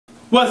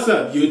What's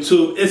up,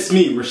 YouTube? It's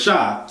me,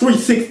 Rashad.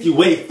 360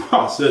 Wave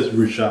Process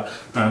Rashad.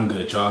 I'm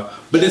good, y'all.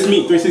 But it's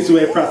me, 360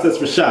 Wave Process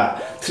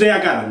Rashad. Today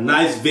I got a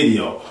nice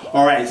video.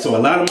 Alright, so a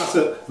lot of my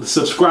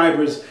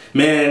subscribers,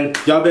 man,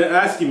 y'all been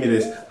asking me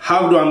this.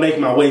 How do I make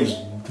my waves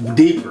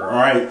deeper?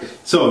 Alright,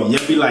 so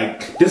you'll be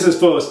like, this is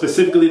for,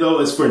 specifically though,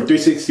 it's for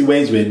 360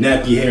 waves with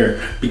nappy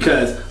hair,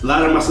 because a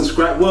lot of my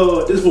subscribers,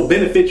 well, this will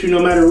benefit you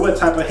no matter what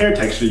type of hair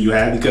texture you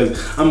have, because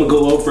I'm gonna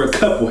go over a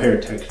couple hair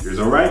textures.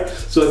 Alright,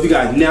 so if you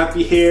got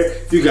nappy hair,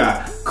 if you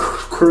got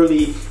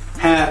curly,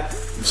 have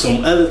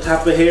some other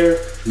type of hair,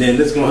 then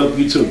this is gonna help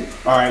you too.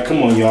 Alright,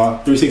 come on y'all,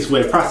 360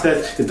 Wave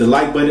Process, hit the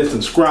like button,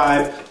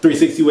 subscribe,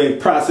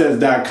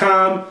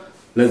 360waveprocess.com.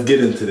 Let's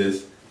get into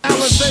this.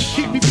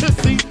 Keep me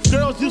pissy.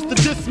 Girls used to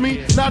diss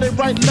me, now they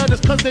write letters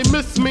cause they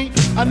miss me.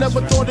 I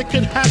never thought it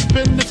could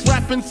happen, this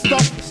rapping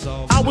stuff.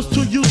 I was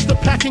too used to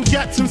packing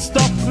gats and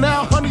stuff.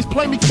 Now honeys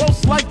play me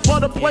close like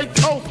butter play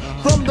toast.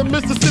 From the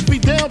Mississippi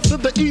down to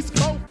the East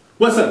Coast.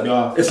 What's up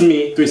y'all, it's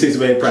me, 360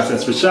 Wave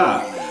Process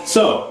Rashad.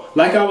 So,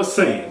 like I was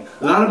saying,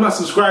 a lot of my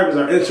subscribers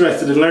are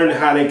interested in learning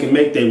how they can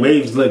make their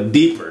waves look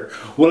deeper.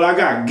 Well, I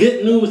got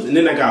good news and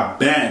then I got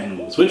bad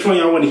news. Which one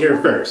y'all want to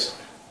hear first?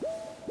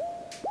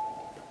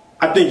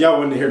 I think y'all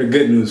want to hear the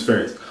good news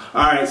first.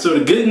 Alright, so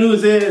the good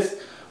news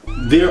is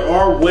there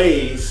are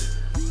ways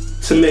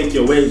to make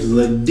your waves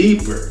look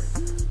deeper.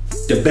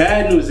 The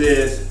bad news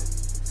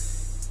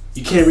is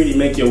you can't really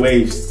make your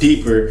waves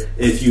deeper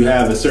if you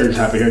have a certain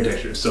type of hair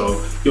texture.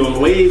 So your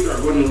waves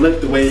are going to look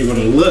the way you're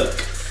going to look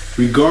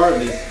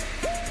regardless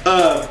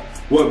of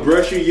what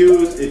brush you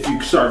use. If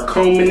you start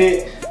combing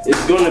it,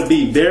 it's going to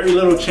be very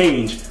little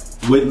change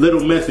with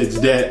little methods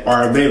that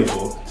are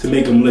available to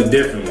make them look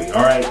differently.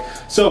 Alright,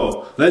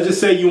 so let's just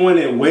say you want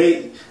to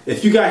wave.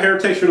 If you got hair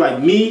texture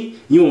like me,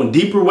 you want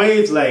deeper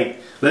waves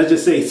like, let's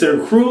just say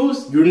Sir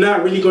Cruse, you're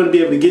not really going to be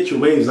able to get your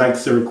waves like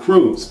Sir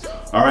Cruse.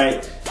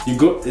 Alright,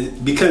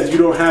 because you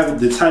don't have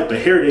the type of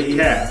hair that he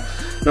has.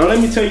 Now let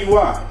me tell you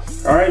why.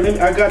 Alright,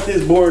 I got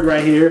this board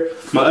right here.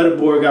 My other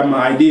board got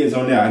my ideas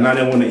on that and I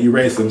didn't want to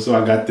erase them, so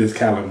I got this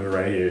calendar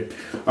right here.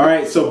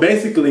 Alright, so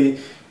basically,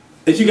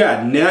 if you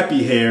got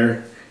nappy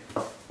hair,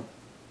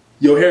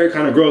 your hair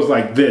kind of grows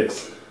like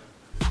this.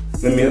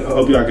 I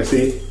hope y'all can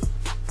see.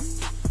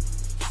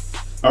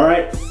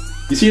 Alright,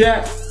 you see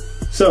that?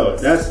 So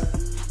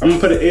I'm gonna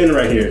put an N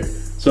right here.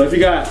 So if you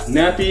got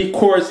nappy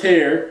coarse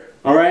hair,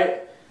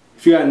 alright,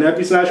 if you got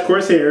nappy /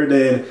 coarse hair,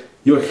 then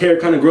your hair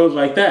kind of grows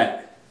like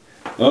that.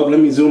 Oh, let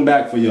me zoom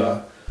back for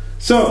y'all.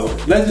 So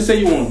let's just say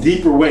you want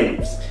deeper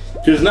waves.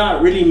 There's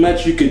not really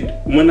much you could,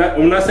 when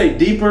I say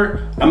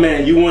deeper, I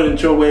mean you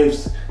want your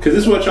waves, because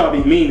this is what y'all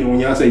be meaning when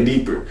y'all say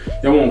deeper.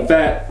 Y'all want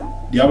fat,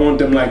 y'all want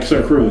them like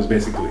Sir Cruse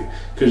basically,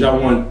 because y'all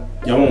want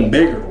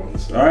bigger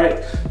ones.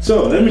 Alright,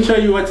 so let me show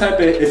you what type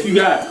of, if you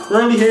got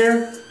curly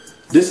hair,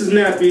 this is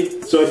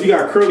nappy. So if you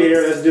got curly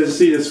hair, let's just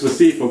see this for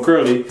C for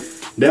curly,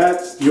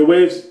 that's your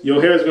waves,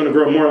 your hair is going to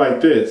grow more like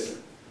this.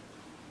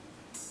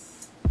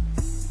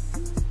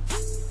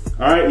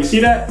 Alright, you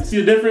see that? You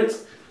see the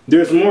difference?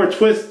 There's more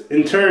twists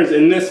and turns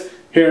in this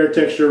hair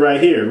texture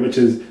right here, which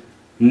is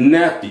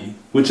nappy,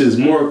 which is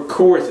more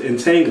coarse and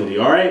tangly.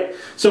 Alright,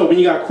 so when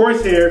you got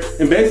coarse hair,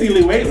 and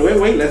basically, wait,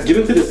 let's get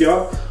into this,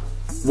 y'all.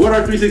 What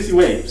are 360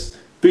 waves?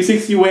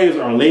 360 waves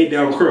are laid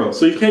down curls.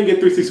 So you can't get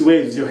 360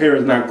 waves if your hair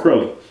is not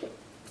curly.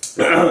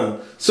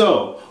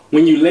 So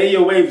when you lay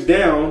your waves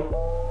down,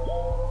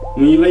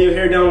 when you lay your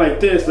hair down like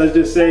this, let's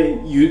just say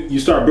you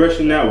start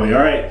brushing that way,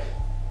 alright?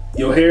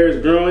 Your hair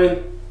is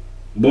growing,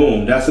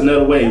 boom, that's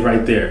another wave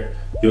right there.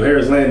 Your hair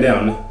is laying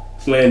down,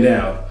 it's laying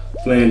down,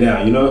 it's laying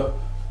down, you know?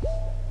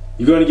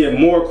 You're gonna get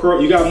more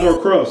curl, you got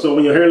more curls, so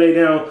when your hair lay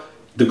down,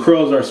 the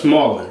curls are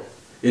smaller.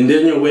 And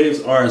then your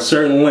waves are a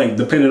certain length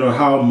depending on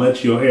how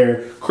much your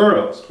hair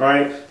curls,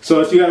 alright?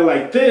 So if you got it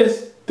like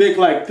this, thick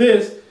like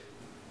this,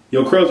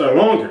 your curls are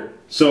longer.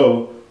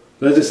 So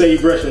let's just say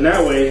you're brushing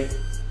that way,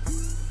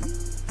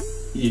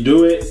 you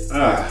do it,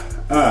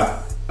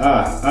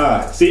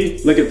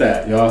 see, look at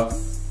that, y'all.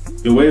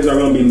 Your waves are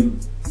gonna be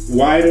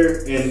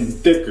wider and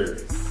thicker.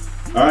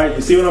 Alright,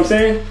 you see what I'm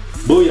saying?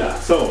 Booyah.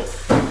 So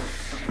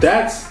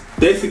that's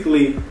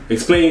basically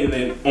explaining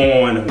it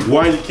on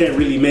why you can't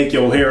really make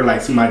your hair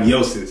like somebody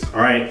else's.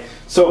 Alright,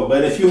 so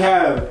but if you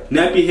have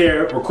nappy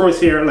hair or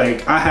coarse hair,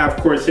 like I have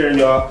coarse hair,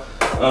 y'all,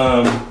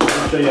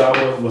 I'll show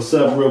y'all what's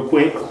up real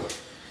quick.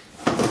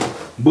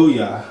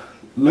 Booyah.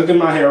 Look at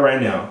my hair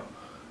right now.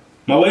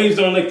 My waves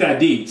don't look that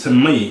deep to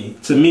me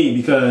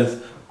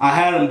because I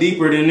had them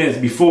deeper than this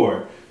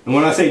before. And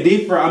when I say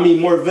deeper, I mean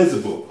more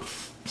visible.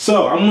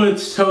 So I'm going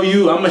to tell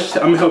you, I'm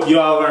gonna help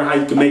y'all learn how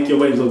you can make your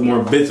waves look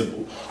more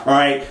visible.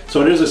 Alright,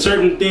 so there's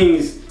certain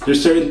things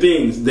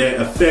that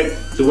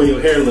affect the way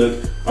your hair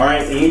look.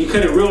 Alright, and when you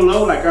cut it real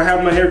low, like I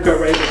have my hair cut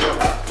right here,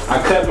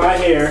 I cut my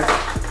hair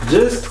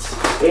just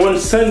on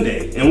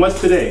Sunday. And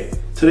what's today?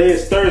 Today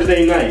is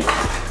Thursday night.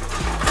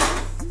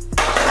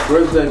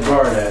 Where's that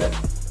guard at?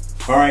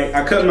 Alright,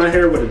 I cut my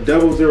hair with a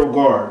 00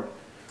 guard.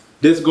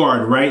 This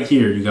guard right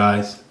here, you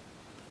guys.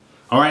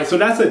 Alright, so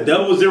that's a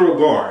 00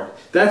 guard.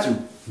 That's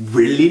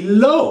really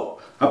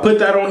low. I put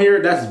that on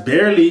here. That's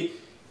barely,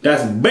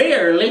 that's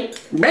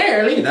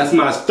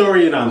my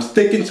story and I'm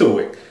sticking to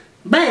it.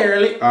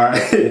 Barely. All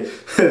right.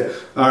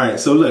 All right.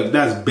 So look,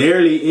 that's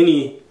barely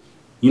any,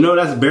 you know,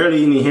 that's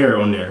barely any hair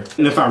on there.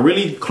 And if I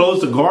really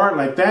close the guard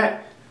like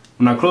that,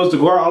 when I close the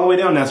guard all the way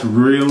down, that's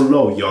real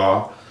low,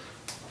 y'all.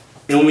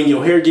 And when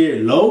your hair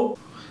get low,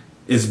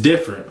 it's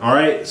different. All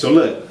right. So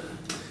look,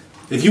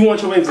 if you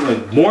want your waves to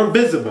look more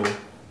visible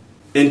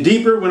and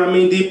deeper, when I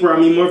mean deeper, I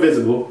mean more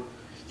visible,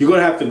 you're going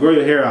to have to grow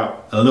your hair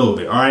out a little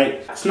bit. All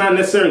right. It's not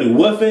necessarily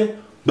woofing,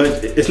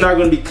 but it's not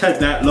going to be cut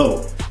that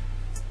low.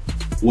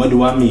 What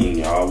do I mean,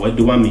 y'all? What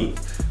do I mean?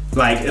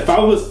 Like, if I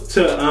was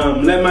to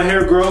let my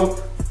hair grow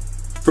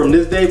from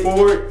this day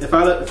forward, if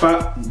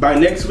I by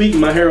next week,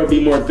 my hair will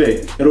be more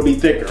thick. It'll be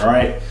thicker, all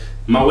right?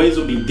 My waves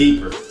will be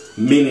deeper,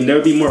 meaning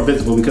they'll be more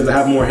visible because I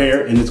have more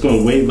hair and it's going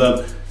to wave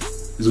up.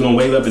 It's going to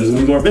wave up and it's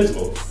going to be more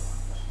visible.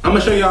 I'm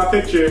going to show y'all a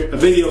picture, a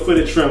video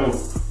footage from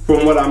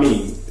what I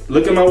mean.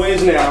 Look at my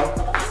waves now.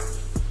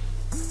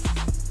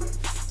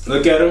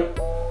 Look at them.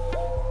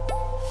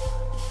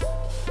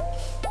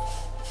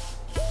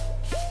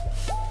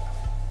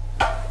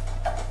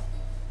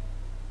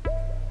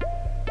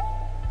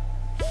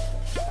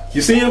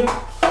 You see him?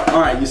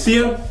 All right, you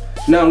see him?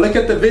 Now look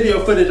at the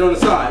video footage on the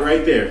side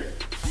right there.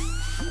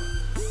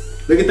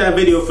 Look at that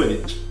video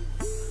footage.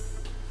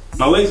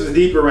 My waves is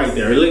deeper right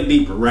there. They look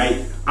deeper,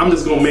 right? I'm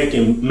just gonna make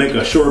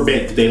a sure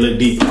bet that they look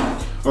deeper.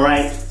 All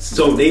right,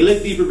 so they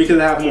look deeper because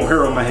I have more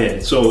hair on my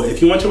head. So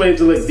if you want your waves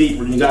to look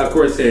deeper and you got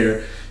coarse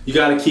hair, you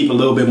gotta keep a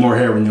little bit more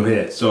hair in your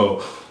head.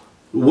 So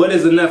what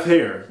is enough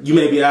hair? You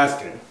may be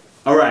asking.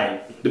 All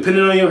right,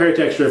 depending on your hair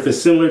texture, if it's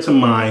similar to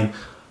mine,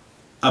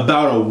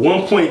 about a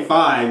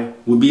 1.5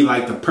 would be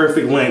like the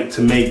perfect length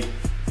to make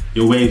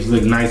your waves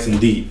look nice and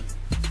deep.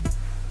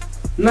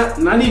 Not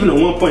even a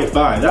 1.5,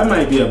 that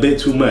might be a bit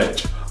too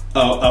much.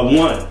 A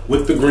 1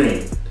 with the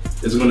green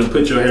is gonna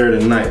put your hair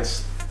in a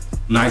nice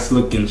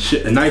looking,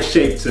 a nice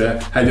shape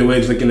to have your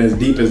waves looking as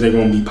deep as they're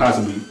gonna be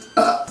possibly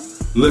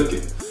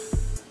looking.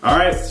 All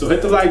right, so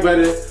hit the like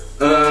button.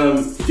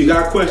 If you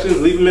got questions,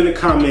 leave them in the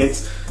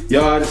comments.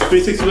 Y'all, this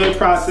 360-way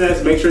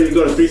process. Make sure you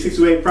go to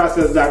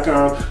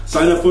 360wayprocess.com.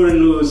 Sign up for the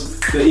news,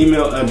 the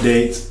email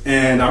updates.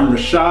 And I'm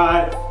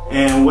Rashad.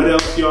 And what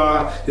else,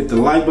 y'all? Hit the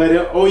like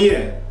button. Oh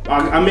yeah,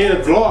 I made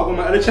a vlog on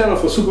my other channel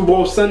for Super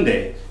Bowl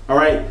Sunday. All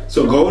right,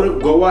 so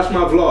go watch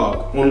my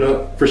vlog on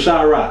the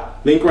Rashad Rock.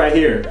 Link right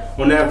here.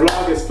 On that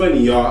vlog, it's funny,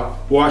 y'all.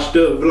 Watch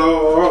the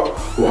vlog.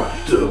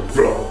 Watch the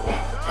vlog.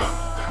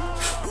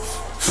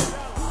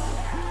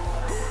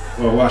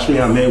 Well, watch me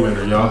on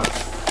Mayweather, y'all.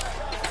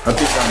 I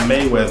think I'm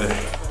Mayweather.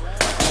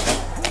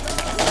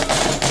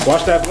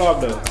 Watch that vlog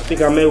though. I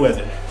think I'm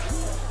Mayweather.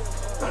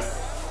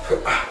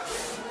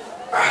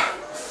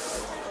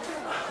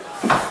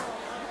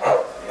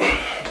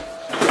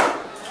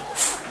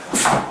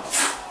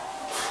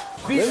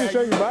 Let me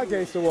show you my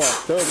gangster walk.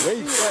 So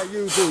wait at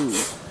YouTube.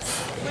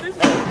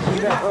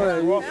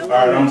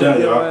 Alright, I'm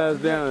done, y'all.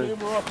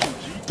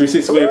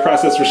 360-way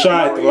process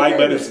Rashad. Hit the like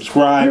button,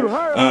 subscribe.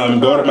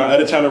 Go to my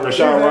other channel,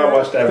 Rashad Rock.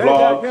 Watch that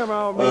vlog.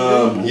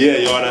 Yeah,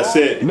 y'all, that's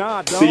it.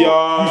 See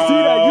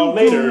y'all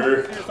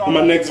later on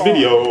my next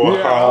video.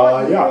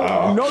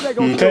 Yeah.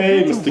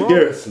 Okay, Mr.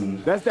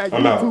 Garrison.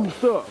 I'm out.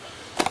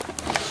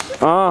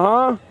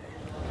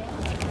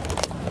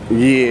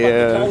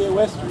 Yeah.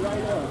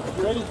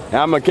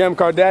 I'm a Kim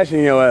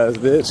Kardashian your ass,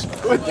 bitch.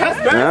 I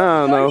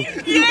don't know.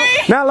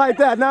 Not like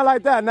that, not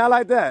like that, not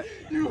like that.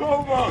 You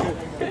homo.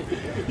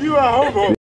 You a homo.